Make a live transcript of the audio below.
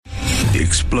The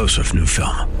explosive new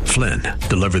film, Flynn,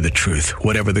 deliver the truth,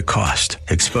 whatever the cost,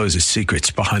 exposes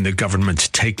secrets behind the government's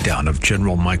takedown of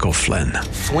General Michael Flynn.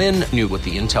 Flynn knew what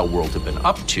the intel world had been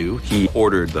up to. He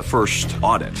ordered the first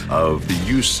audit of the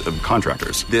use of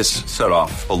contractors. This set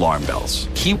off alarm bells.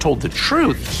 He told the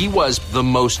truth. He was the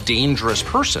most dangerous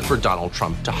person for Donald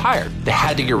Trump to hire. They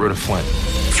had to get rid of Flynn.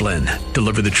 Flynn,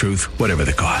 deliver the truth, whatever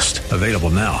the cost. Available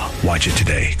now. Watch it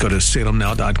today. Go to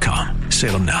salemnow.com.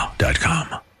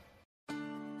 salemnow.com.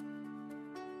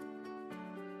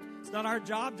 It's not our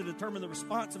job to determine the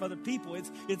response of other people.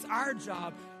 It's our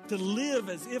job to live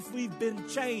as if we've been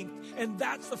changed. And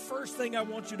that's the first thing I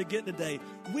want you to get today.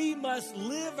 We must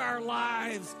live our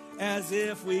lives as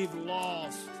if we've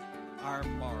lost our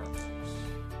marbles.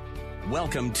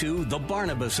 Welcome to The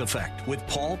Barnabas Effect with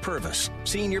Paul Purvis,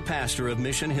 Senior Pastor of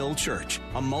Mission Hill Church,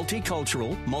 a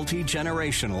multicultural,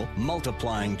 multi-generational,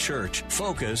 multiplying church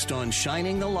focused on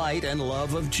shining the light and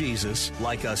love of Jesus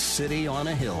like a city on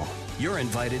a hill. You're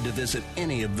invited to visit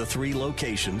any of the 3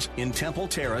 locations in Temple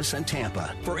Terrace and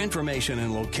Tampa. For information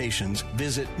and locations,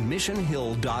 visit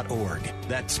missionhill.org.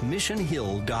 That's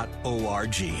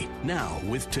missionhill.org. Now,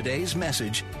 with today's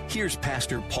message, here's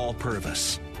Pastor Paul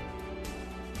Purvis.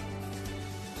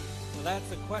 Well,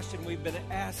 that's a question we've been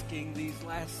asking these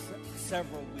last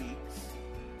several weeks.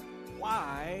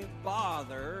 Why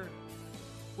bother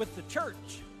with the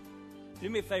church? Do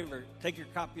me a favor, take your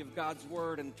copy of God's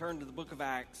Word and turn to the book of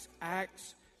Acts.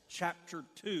 Acts chapter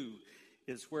 2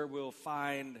 is where we'll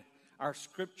find our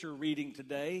scripture reading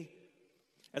today.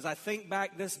 As I think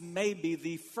back, this may be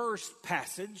the first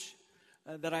passage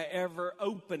that I ever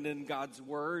opened in God's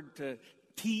Word to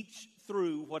teach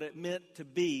through what it meant to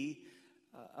be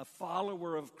a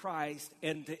follower of Christ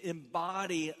and to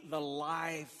embody the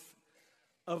life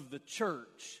of the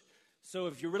church. So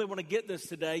if you really want to get this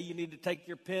today, you need to take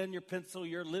your pen, your pencil,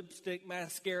 your lipstick,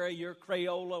 mascara, your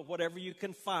Crayola, whatever you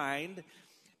can find,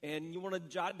 and you want to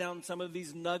jot down some of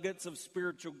these nuggets of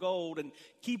spiritual gold and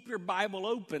keep your Bible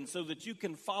open so that you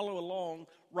can follow along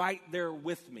right there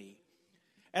with me.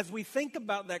 As we think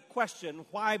about that question,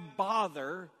 why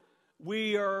bother,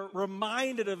 we are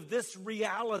reminded of this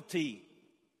reality.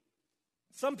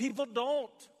 Some people don't.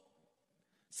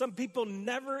 Some people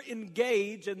never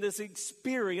engage in this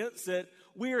experience that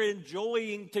we're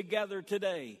enjoying together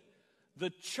today. The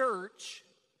church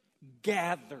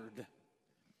gathered.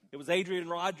 It was Adrian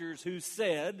Rogers who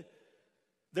said,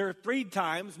 there are 3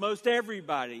 times most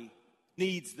everybody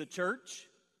needs the church.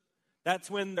 That's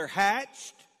when they're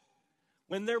hatched,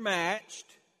 when they're matched,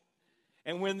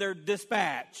 and when they're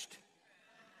dispatched.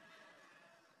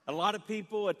 A lot of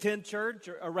people attend church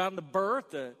around the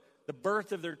birth of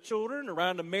their children,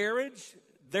 around a marriage,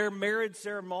 their marriage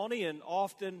ceremony, and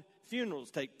often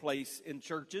funerals take place in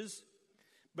churches.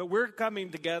 But we're coming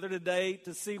together today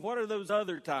to see what are those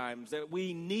other times that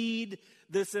we need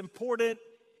this important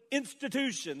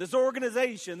institution, this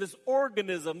organization, this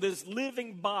organism, this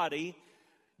living body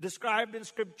described in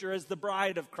Scripture as the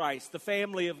bride of Christ, the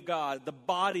family of God, the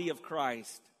body of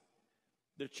Christ,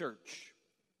 the church.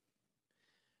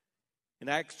 In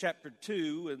Acts chapter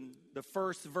 2, in the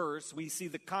first verse, we see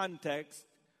the context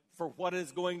for what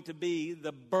is going to be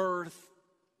the birth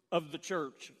of the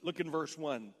church. Look in verse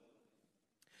 1.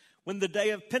 When the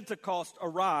day of Pentecost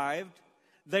arrived,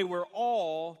 they were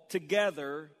all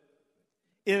together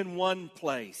in one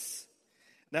place.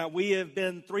 Now, we have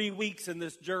been 3 weeks in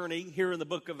this journey here in the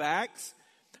book of Acts.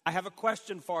 I have a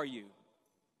question for you.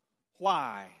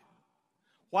 Why?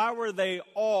 Why were they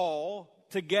all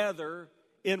together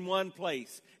in one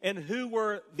place? And who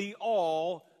were the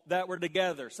all that were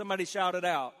together? Somebody shout it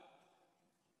out.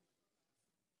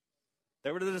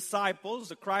 They were the disciples,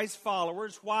 the Christ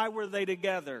followers. Why were they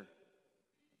together?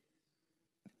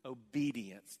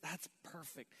 Obedience. That's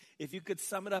perfect. If you could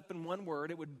sum it up in one word,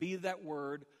 it would be that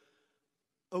word,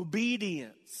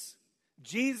 obedience.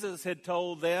 Jesus had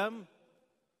told them,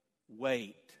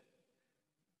 wait.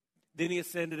 Then he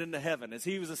ascended into heaven. As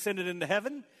he was ascended into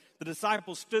heaven, the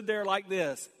disciples stood there like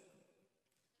this.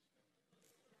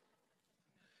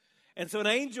 And so an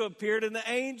angel appeared, and the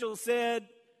angel said,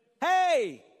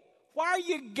 hey, why are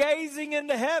you gazing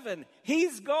into heaven?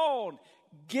 He's gone.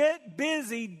 Get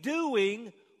busy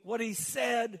doing what he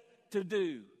said to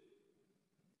do.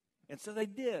 And so they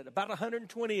did, about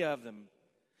 120 of them.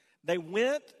 They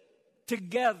went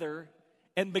together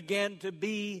and began to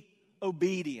be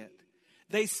obedient.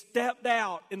 They stepped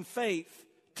out in faith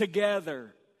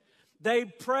together. They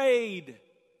prayed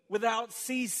without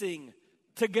ceasing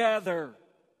together.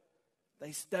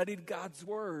 They studied God's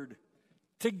word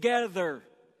together.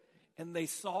 And they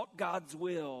sought God's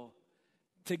will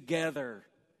together.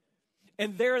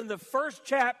 And there in the first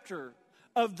chapter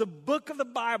of the book of the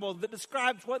Bible that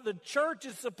describes what the church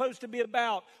is supposed to be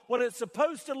about, what it's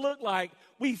supposed to look like,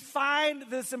 we find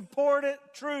this important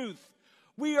truth.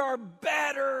 We are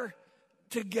better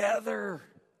together.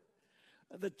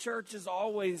 The church is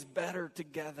always better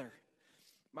together.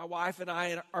 My wife and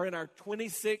I are in our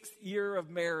 26th year of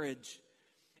marriage.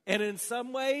 And in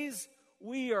some ways,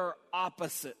 we are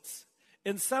opposites.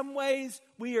 In some ways,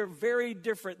 we are very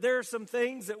different. There are some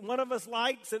things that one of us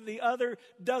likes and the other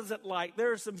doesn't like.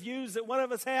 There are some views that one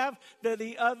of us have that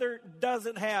the other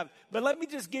doesn't have. But let me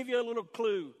just give you a little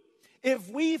clue. If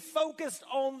we focused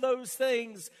on those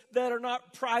things that are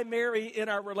not primary in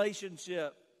our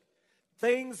relationship,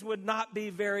 things would not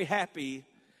be very happy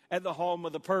at the home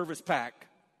of the Purvis pack.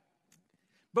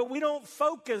 But we don't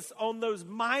focus on those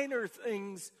minor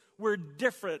things we're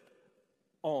different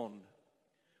on.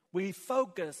 We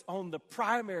focus on the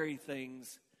primary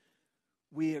things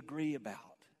we agree about.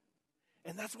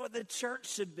 And that's what the church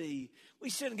should be. We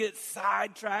shouldn't get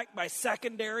sidetracked by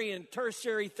secondary and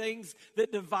tertiary things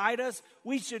that divide us.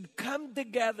 We should come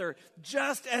together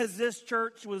just as this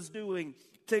church was doing,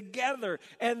 together.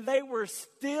 And they were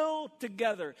still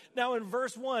together. Now in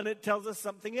verse 1, it tells us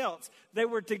something else. They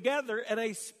were together and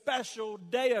a special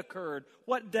day occurred.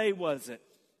 What day was it?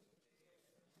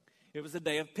 It was the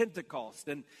day of Pentecost.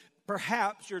 And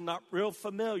perhaps you're not real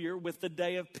familiar with the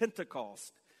day of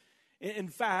Pentecost. In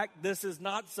fact, this is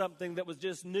not something that was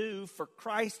just new for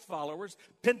Christ followers.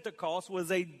 Pentecost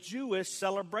was a Jewish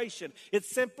celebration. It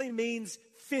simply means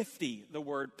 50, the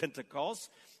word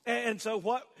Pentecost. And so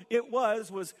what it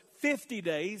was 50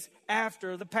 days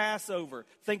after the Passover.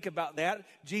 Think about that.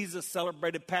 Jesus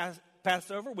celebrated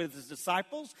Passover with his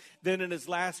disciples. Then in his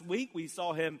last week, we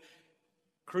saw him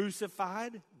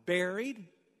crucified, buried,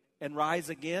 and rise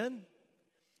again.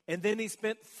 And then he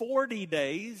spent 40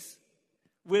 days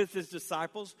with his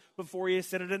disciples before he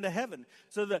ascended into heaven.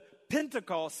 So the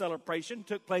Pentecost celebration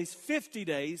took place 50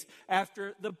 days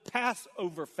after the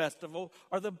Passover festival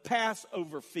or the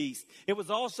Passover feast. It was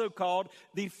also called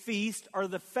the feast or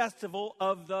the festival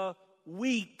of the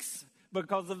weeks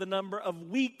because of the number of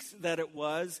weeks that it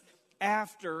was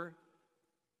after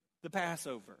the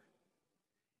Passover.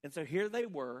 And so here they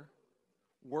were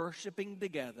worshiping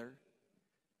together.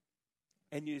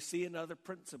 And you see another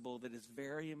principle that is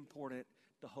very important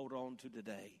to hold on to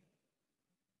today.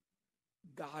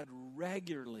 God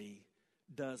regularly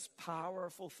does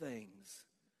powerful things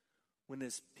when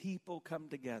his people come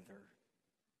together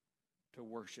to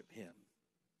worship him.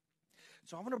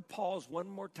 So I'm going to pause one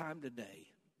more time today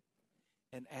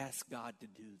and ask God to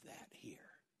do that here.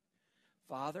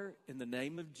 Father, in the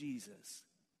name of Jesus,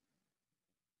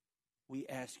 we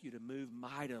ask you to move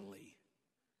mightily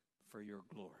for your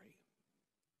glory.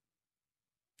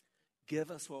 Give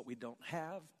us what we don't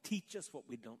have. Teach us what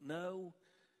we don't know.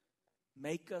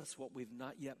 Make us what we've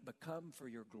not yet become for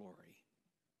your glory.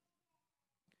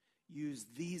 Use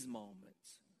these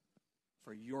moments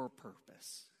for your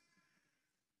purpose.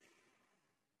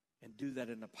 And do that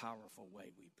in a powerful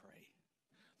way, we pray.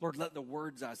 Lord, let the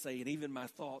words I say and even my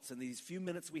thoughts in these few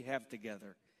minutes we have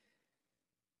together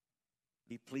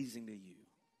be pleasing to you.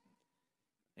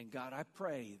 And God, I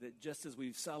pray that just as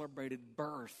we've celebrated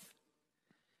birth,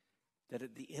 that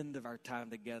at the end of our time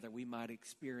together, we might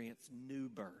experience new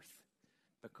birth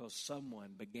because someone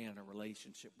began a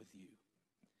relationship with you.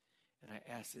 And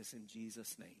I ask this in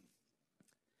Jesus' name.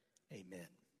 Amen.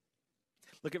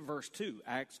 Look at verse 2,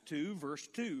 Acts 2, verse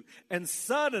 2. And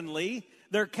suddenly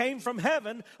there came from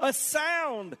heaven a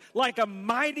sound like a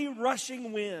mighty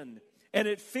rushing wind, and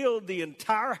it filled the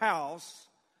entire house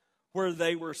where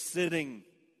they were sitting.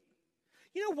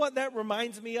 You know what that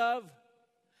reminds me of?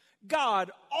 God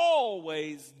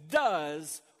always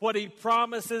does what he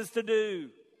promises to do.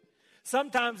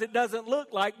 Sometimes it doesn't look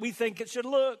like we think it should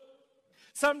look.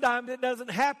 Sometimes it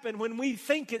doesn't happen when we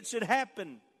think it should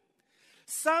happen.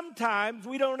 Sometimes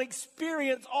we don't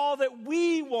experience all that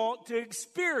we want to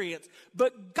experience.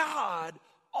 But God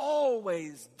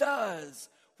always does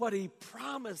what he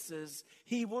promises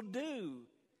he will do.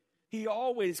 He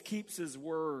always keeps his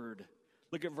word.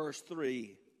 Look at verse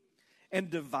 3. And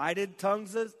divided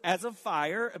tongues as of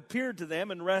fire appeared to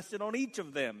them and rested on each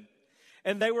of them.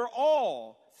 And they were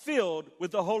all filled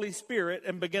with the Holy Spirit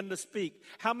and began to speak.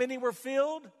 How many were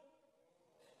filled?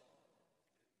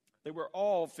 They were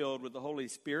all filled with the Holy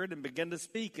Spirit and began to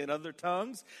speak in other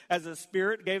tongues as the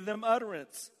Spirit gave them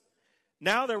utterance.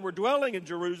 Now there were dwelling in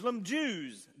Jerusalem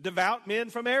Jews, devout men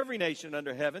from every nation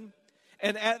under heaven.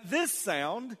 And at this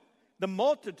sound, the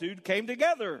multitude came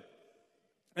together.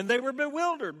 And they were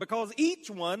bewildered because each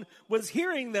one was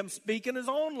hearing them speak in his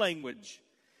own language.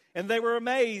 And they were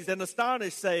amazed and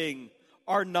astonished, saying,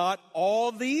 Are not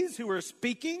all these who are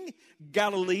speaking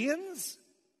Galileans?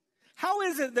 How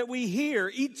is it that we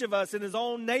hear, each of us in his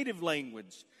own native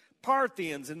language,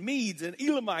 Parthians and Medes and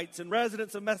Elamites and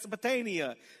residents of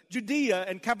Mesopotamia, Judea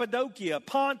and Cappadocia,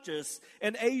 Pontus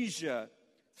and Asia,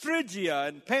 Phrygia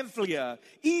and Pamphylia,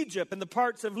 Egypt and the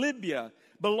parts of Libya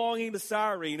belonging to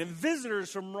Cyrene, and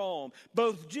visitors from Rome,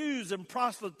 both Jews and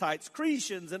proselytes,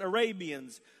 Cretians and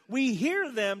Arabians? We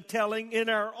hear them telling in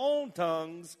our own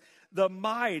tongues the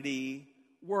mighty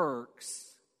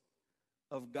works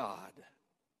of God.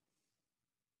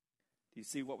 Do you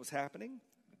see what was happening?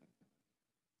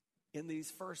 In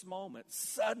these first moments,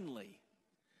 suddenly,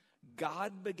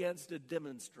 God begins to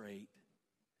demonstrate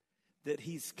that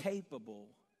he's capable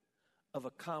of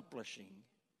accomplishing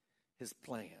his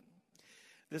plan.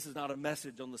 This is not a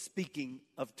message on the speaking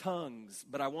of tongues,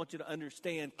 but I want you to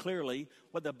understand clearly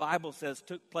what the Bible says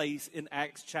took place in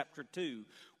Acts chapter 2.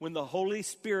 When the Holy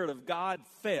Spirit of God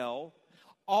fell,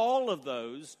 all of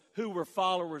those who were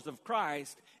followers of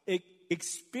Christ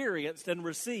experienced and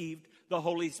received the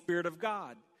Holy Spirit of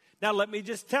God. Now, let me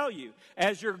just tell you,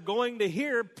 as you're going to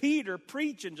hear Peter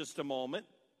preach in just a moment,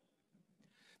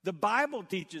 the Bible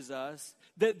teaches us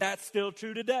that that's still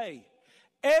true today.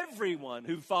 Everyone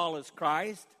who follows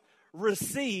Christ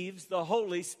receives the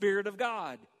Holy Spirit of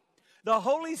God. The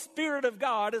Holy Spirit of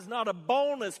God is not a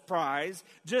bonus prize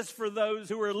just for those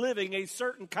who are living a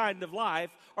certain kind of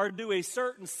life or do a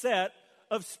certain set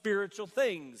of spiritual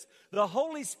things. The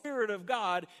Holy Spirit of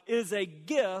God is a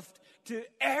gift to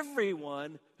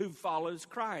everyone who follows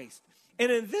Christ.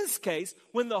 And in this case,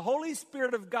 when the Holy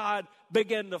Spirit of God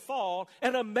began to fall,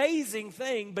 an amazing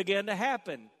thing began to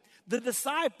happen. The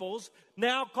disciples,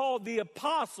 now called the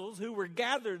apostles who were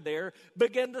gathered there,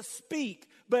 began to speak.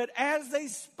 But as they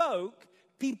spoke,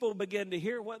 people began to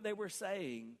hear what they were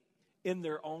saying in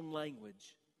their own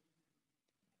language.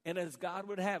 And as God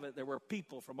would have it, there were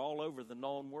people from all over the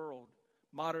known world.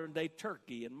 Modern-day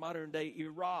Turkey and modern-day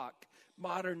Iraq,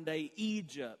 modern-day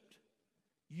Egypt,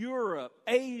 Europe,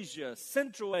 Asia,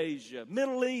 Central Asia,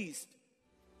 Middle East.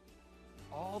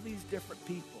 All these different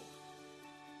people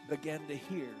began to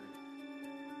hear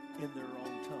in their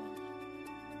own tongue.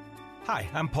 Hi,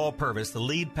 I'm Paul Purvis, the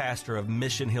lead pastor of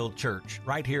Mission Hill Church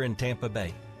right here in Tampa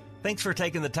Bay. Thanks for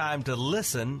taking the time to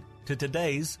listen to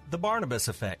today's The Barnabas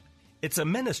Effect. It's a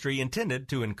ministry intended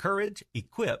to encourage,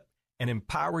 equip, and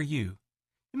empower you.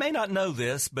 You may not know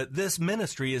this, but this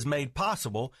ministry is made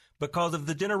possible because of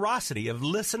the generosity of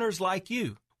listeners like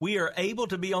you. We are able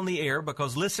to be on the air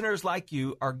because listeners like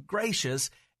you are gracious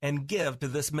and give to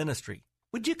this ministry.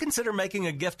 Would you consider making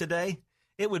a gift today?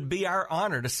 It would be our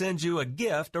honor to send you a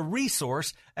gift, a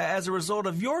resource, as a result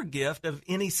of your gift of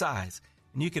any size.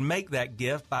 And you can make that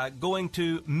gift by going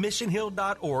to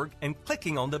missionhill.org and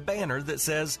clicking on the banner that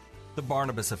says The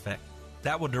Barnabas Effect.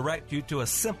 That will direct you to a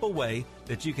simple way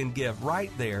that you can give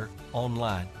right there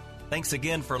online. Thanks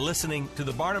again for listening to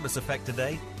The Barnabas Effect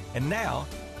today. And now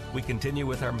we continue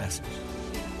with our message.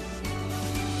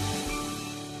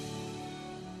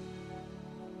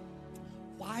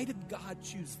 Why did God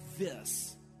choose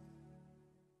this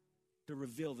to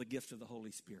reveal the gift of the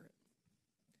Holy Spirit?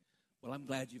 Well, I'm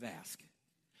glad you've asked.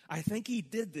 I think he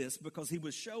did this because he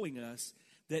was showing us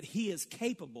that he is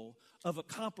capable of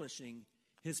accomplishing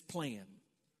his plan.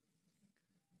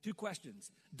 Two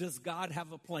questions. Does God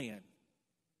have a plan?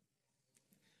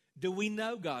 Do we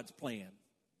know God's plan?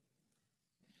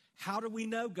 How do we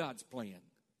know God's plan?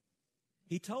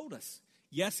 He told us.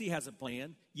 Yes, he has a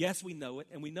plan. Yes, we know it,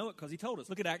 and we know it because he told us.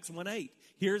 Look at Acts 1:8.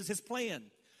 Here's his plan.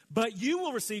 But you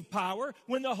will receive power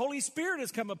when the Holy Spirit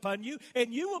has come upon you,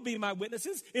 and you will be my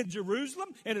witnesses in Jerusalem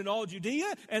and in all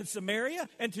Judea and Samaria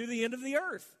and to the end of the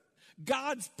earth.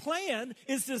 God's plan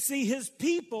is to see his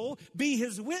people be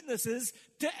his witnesses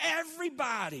to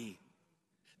everybody.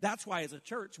 That's why as a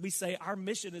church, we say our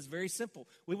mission is very simple.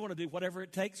 We want to do whatever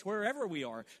it takes wherever we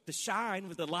are to shine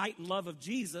with the light and love of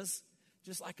Jesus,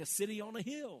 just like a city on a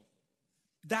hill.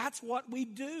 That's what we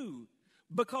do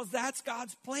because that's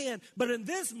God's plan. But in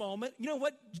this moment, you know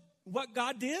what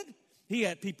God did? He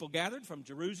had people gathered from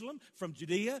Jerusalem, from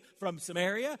Judea, from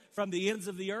Samaria, from the ends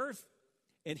of the earth.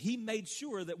 And he made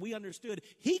sure that we understood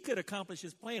he could accomplish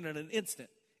his plan in an instant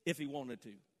if he wanted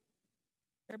to.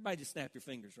 Everybody just snap your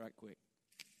fingers right quick.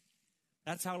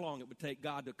 That's how long it would take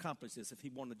God to accomplish this if he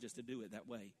wanted just to do it that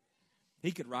way.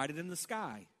 He could write it in the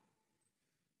sky.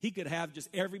 He could have just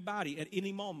everybody at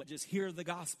any moment just hear the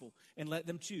gospel and let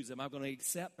them choose. Am I going to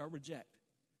accept or reject?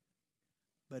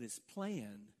 But his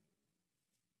plan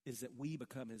is that we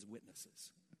become his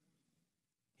witnesses.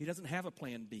 He doesn't have a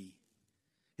plan B.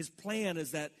 His plan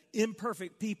is that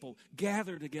imperfect people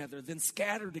gather together, then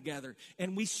scatter together,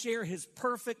 and we share His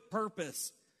perfect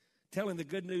purpose, telling the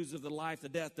good news of the life, the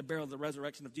death, the burial, and the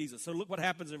resurrection of Jesus. So look what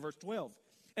happens in verse 12.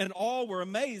 And all were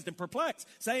amazed and perplexed,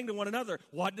 saying to one another,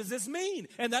 what does this mean?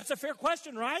 And that's a fair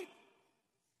question, right?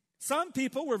 Some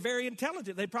people were very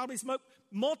intelligent. They probably spoke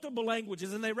multiple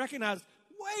languages, and they recognized,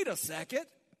 wait a second,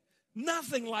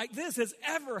 nothing like this has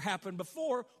ever happened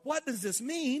before. What does this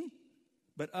mean?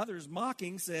 But others,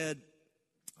 mocking, said,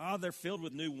 they're filled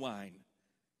with new wine.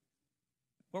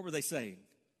 What were they saying?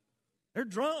 They're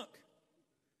drunk.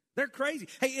 They're crazy.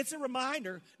 Hey, it's a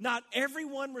reminder, not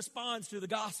everyone responds to the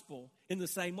gospel in the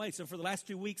same way. So for the last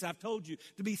 2 weeks, I've told you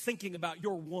to be thinking about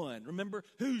your one. Remember,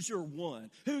 who's your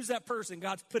one? Who's that person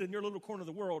God's put in your little corner of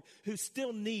the world who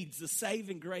still needs the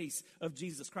saving grace of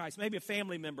Jesus Christ? Maybe a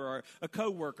family member or a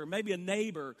coworker, maybe a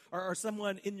neighbor or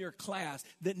someone in your class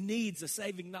that needs the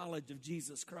saving knowledge of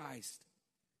Jesus Christ.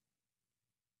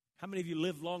 How many of you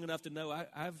lived long enough to know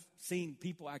I've seen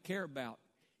people I care about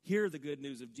hear the good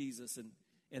news of Jesus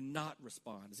and not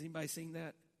respond? Has anybody seen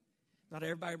that? Not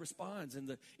everybody responds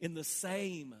in the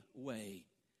same way.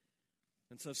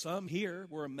 And so some here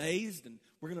were amazed, and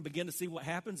we're going to begin to see what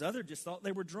happens. Others just thought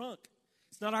they were drunk.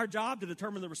 It's not our job to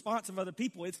determine the response of other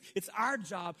people. It's our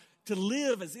job to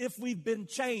live as if we've been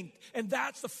changed. And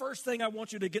that's the first thing I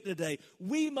want you to get today.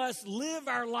 We must live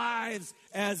our lives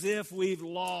as if we've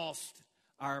lost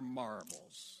our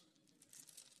marbles.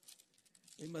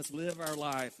 We must live our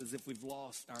life as if we've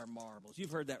lost our marbles.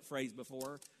 You've heard that phrase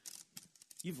before.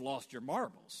 You've lost your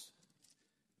marbles.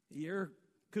 You're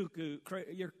cuckoo.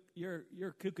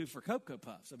 You're cuckoo for Cocoa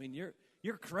Puffs. I mean,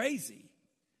 you're crazy.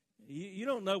 You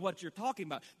don't know what you're talking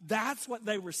about. That's what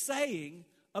they were saying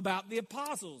about the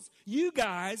apostles. You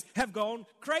guys have gone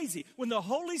crazy. When the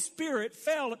Holy Spirit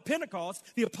fell at Pentecost,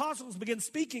 the apostles began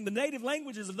speaking the native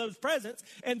languages of those present,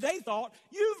 and they thought,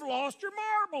 you've lost your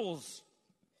marbles.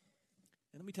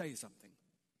 And let me tell you something.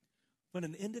 When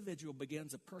an individual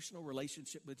begins a personal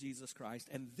relationship with Jesus Christ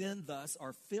and then thus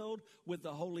are filled with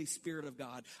the Holy Spirit of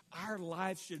God, our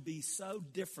lives should be so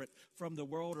different from the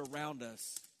world around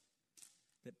us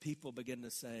that people begin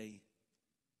to say,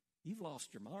 you've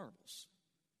lost your marbles.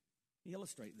 Let me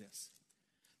illustrate this.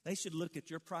 They should look at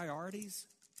your priorities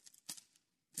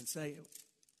and say,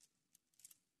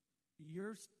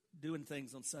 you're doing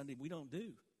things on Sunday we don't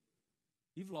do.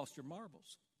 You've lost your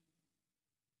marbles.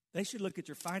 They should look at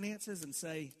your finances and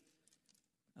say,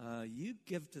 you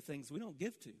give to things we don't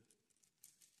give to.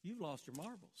 You've lost your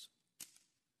marbles.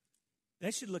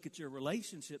 They should look at your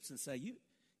relationships and say,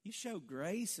 you show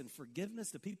grace and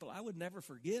forgiveness to people I would never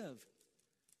forgive.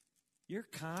 You're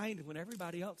kind when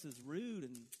everybody else is rude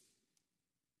and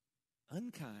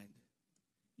unkind.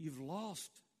 You've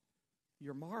lost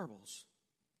your marbles.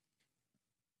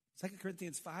 2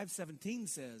 Corinthians 5:17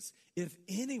 says, if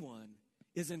anyone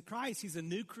is in Christ, he's a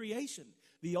new creation.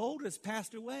 The old has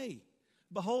passed away.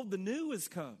 Behold, the new has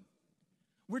come.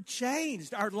 We're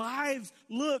changed. Our lives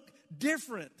look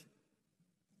different.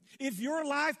 If your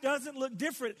life doesn't look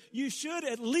different, you should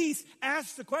at least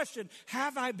ask the question,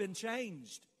 have I been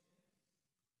changed?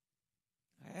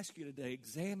 I ask you today,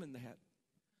 examine that.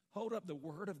 Hold up the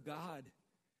Word of God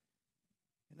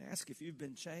and ask if you've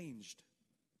been changed.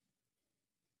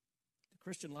 The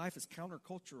Christian life is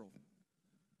countercultural.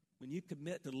 When you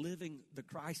commit to living the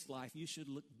Christ life, you should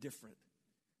look different.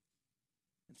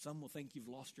 And some will think you've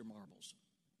lost your marbles.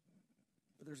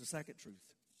 But there's a second truth.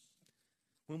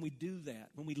 When we do that,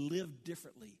 when we live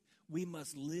differently, we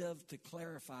must live to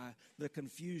clarify the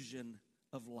confusion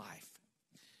of life.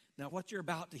 Now, what you're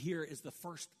about to hear is the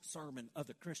first sermon of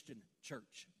the Christian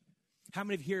church. How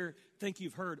many of you here think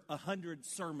you've heard 100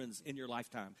 sermons in your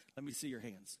lifetime? Let me see your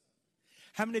hands.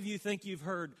 How many of you think you've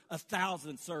heard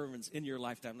 1,000 sermons in your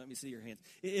lifetime? Let me see your hands.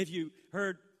 If you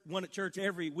heard one at church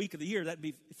every week of the year, that'd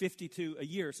be 52 a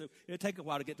year. So it'd take a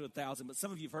while to get to 1,000. But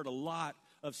some of you have heard a lot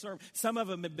of sermons. Some of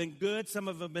them have been good. Some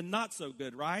of them have been not so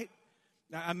good, right?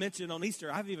 Now, I mentioned on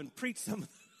Easter, I've even preached some of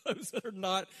those that are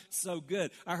not so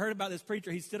good. I heard about this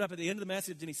preacher. He stood up at the end of the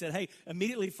message and he said, hey,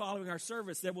 immediately following our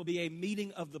service, there will be a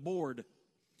meeting of the board.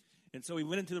 And so he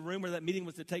went into the room where that meeting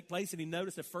was to take place, and he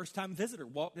noticed a first-time visitor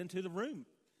walked into the room.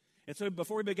 And so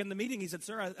before we began the meeting, he said,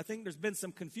 sir, I think there's been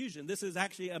some confusion. This is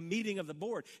actually a meeting of the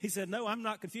board. He said, no, I'm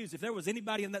not confused. If there was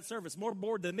anybody in that service more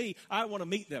bored than me, I want to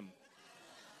meet them.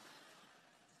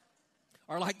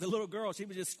 Or like the little girl, she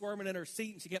was just squirming in her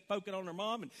seat, and she kept poking on her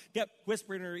mom and kept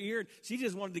whispering in her ear. And she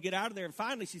just wanted to get out of there. And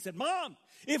finally she said, Mom,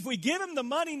 if we give him the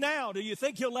money now, do you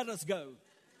think he'll let us go?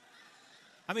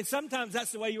 I mean, sometimes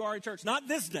that's the way you are in church. Not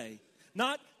this day.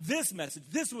 Not this message.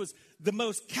 This was the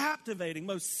most captivating,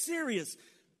 most serious,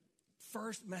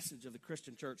 first message of the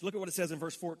Christian church. Look at what it says in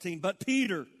verse 14. But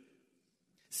Peter,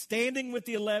 standing with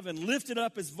the 11, lifted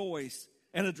up his voice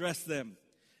and addressed them.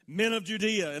 Men of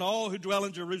Judea and all who dwell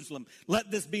in Jerusalem,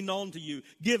 let this be known to you.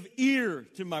 Give ear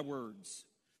to my words.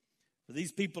 For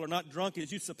these people are not drunk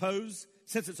as you suppose,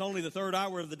 since it's only the third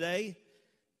hour of the day.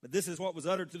 But this is what was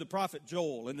uttered through the prophet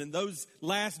Joel. And in those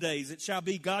last days it shall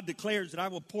be, God declares, that I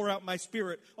will pour out my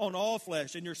spirit on all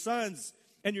flesh, and your sons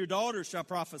and your daughters shall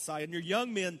prophesy, and your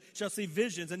young men shall see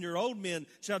visions, and your old men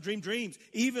shall dream dreams.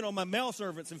 Even on my male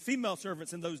servants and female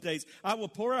servants in those days, I will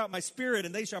pour out my spirit,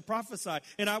 and they shall prophesy.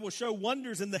 And I will show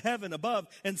wonders in the heaven above,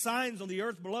 and signs on the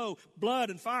earth below,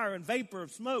 blood and fire and vapor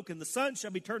of smoke. And the sun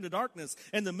shall be turned to darkness,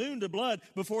 and the moon to blood,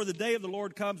 before the day of the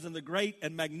Lord comes, in the great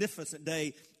and magnificent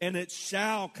day. And it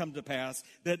shall come to pass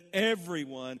that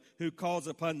everyone who calls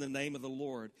upon the name of the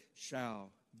Lord shall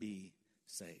be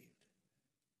saved.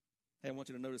 Hey, I want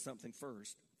you to notice something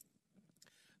first.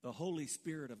 The Holy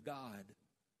Spirit of God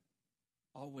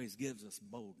always gives us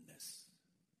boldness.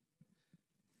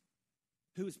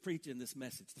 Who is preaching this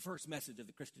message? The first message of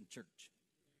the Christian church.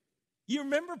 You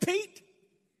remember Pete?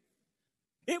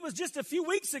 It was just a few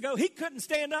weeks ago he couldn't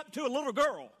stand up to a little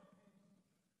girl.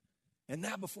 And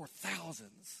now before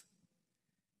thousands,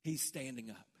 he's standing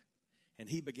up. And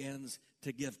he begins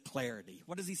to give clarity.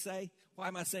 What does he say? Why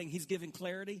am I saying he's giving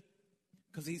clarity?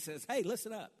 Because he says, hey,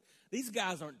 listen up. These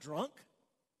guys aren't drunk.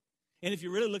 And if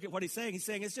you really look at what he's saying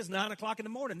it's just 9 o'clock in the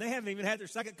morning. They haven't even had their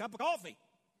second cup of coffee.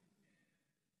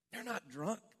 They're not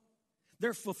drunk.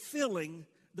 They're fulfilling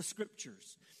the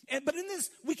scriptures. But in this,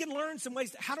 we can learn some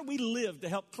ways. How do we live to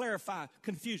help clarify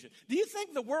confusion? Do you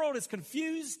think the world is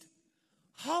confused?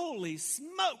 Holy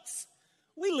smokes.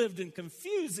 We lived in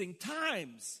confusing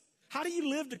times. How do you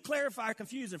live to clarify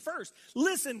confusion? First,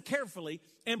 listen carefully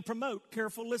and promote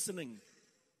careful listening.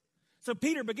 So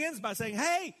Peter begins by saying,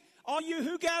 hey, all you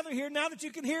who gather here, now that you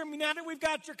can hear me, now that we've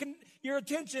got your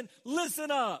attention,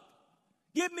 listen up.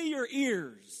 Give me your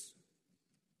ears.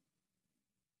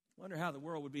 I wonder how the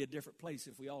world would be a different place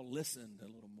if we all listened a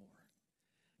little more.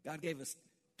 God gave us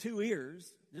 2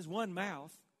 ears, just 1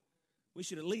 mouth. We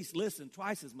should at least listen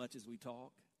twice as much as we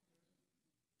talk.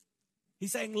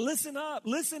 He's saying, listen up,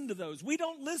 listen to those. We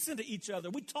don't listen to each other.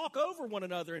 We talk over one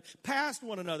another and past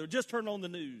one another. Just turn on the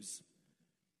news.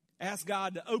 Ask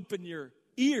God to open your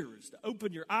ears, to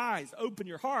open your eyes, open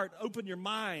your heart, open your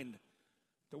mind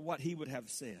to what he would have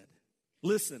said.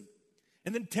 Listen.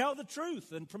 And then tell the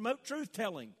truth and promote truth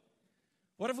telling.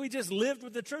 What if we just lived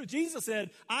with the truth? Jesus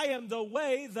said, I am the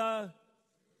way,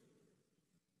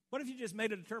 What if you just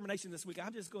made a determination this week?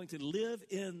 I'm just going to live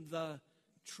in the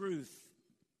truth.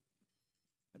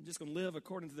 I'm just going to live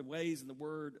according to the ways and the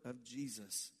word of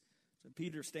Jesus. So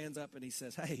Peter stands up and he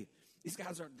says, hey, these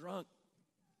guys aren't drunk.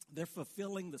 They're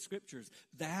fulfilling the scriptures.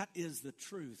 That is the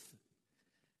truth.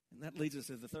 And that leads us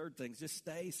to the third thing. Just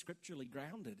stay scripturally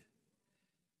grounded.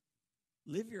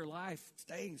 Live your life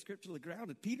staying scripturally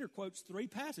grounded. Peter quotes 3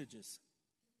 passages.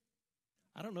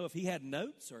 I don't know if he had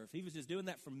notes or if he was just doing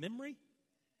that from memory.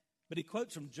 But he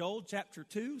quotes from Joel chapter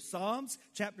 2, Psalms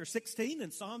chapter 16,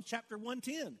 and Psalms chapter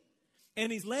 110. And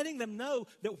he's letting them know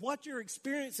that what you're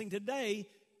experiencing today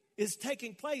is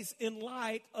taking place in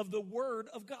light of the Word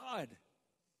of God.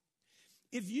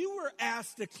 If you were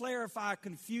asked to clarify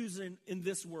confusion in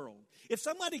this world, if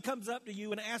somebody comes up to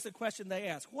you and asks a question they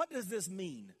ask, what does this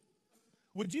mean?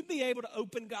 Would you be able to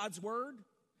open God's Word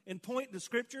and point to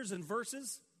scriptures and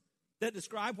verses that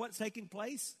describe what's taking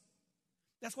place?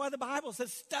 That's why the Bible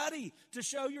says study to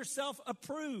show yourself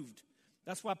approved.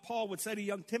 That's why Paul would say to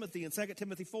young Timothy in 2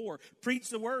 Timothy 4, preach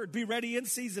the word, be ready in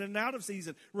season and out of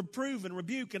season, reprove and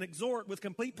rebuke and exhort with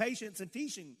complete patience and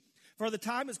teaching. For the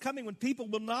time is coming when people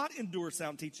will not endure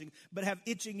sound teaching, but have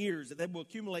itching ears, that they will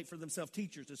accumulate for themselves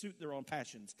teachers to suit their own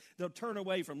passions. They'll turn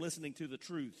away from listening to the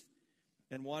truth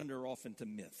and wander off into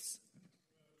myths.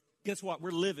 Guess what?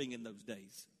 We're living in those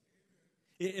days.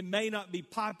 It may not be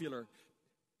popular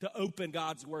to open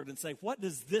God's word and say, what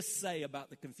does this say about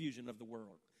the confusion of the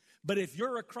world? But if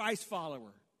you're a Christ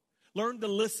follower, learn to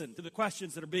listen to the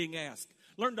questions that are being asked.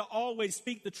 Learn to always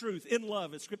speak the truth in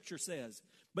love, as Scripture says.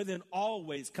 But then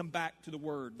always come back to the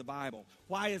Word, the Bible.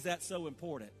 Why is that so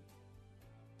important?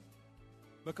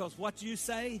 Because what you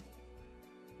say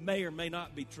may or may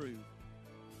not be true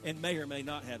and may or may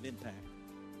not have impact.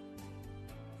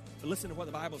 But listen to what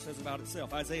the Bible says about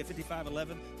itself. Isaiah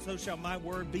 55:11, so shall my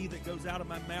word be that goes out of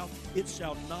my mouth. It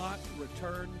shall not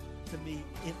return to me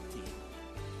empty,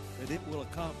 but it will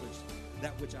accomplish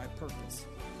that which I purpose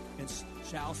and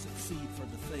shall succeed for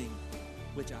the thing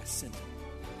which I sent it.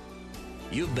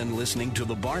 You've been listening to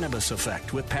The Barnabas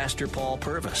Effect with Pastor Paul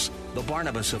Purvis. The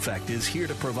Barnabas Effect is here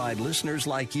to provide listeners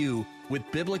like you with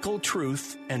biblical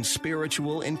truth and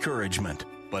spiritual encouragement.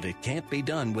 But it can't be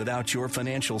done without your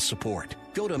financial support.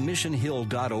 Go to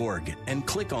missionhill.org and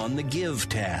click on the Give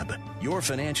tab. Your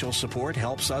financial support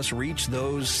helps us reach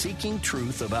those seeking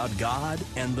truth about God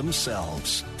and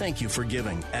themselves. Thank you for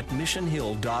giving at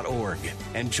missionhill.org.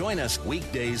 And join us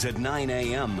weekdays at 9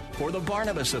 a.m. for The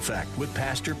Barnabas Effect with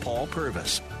Pastor Paul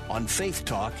Purvis on Faith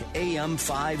Talk AM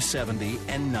 570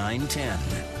 and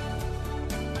 910.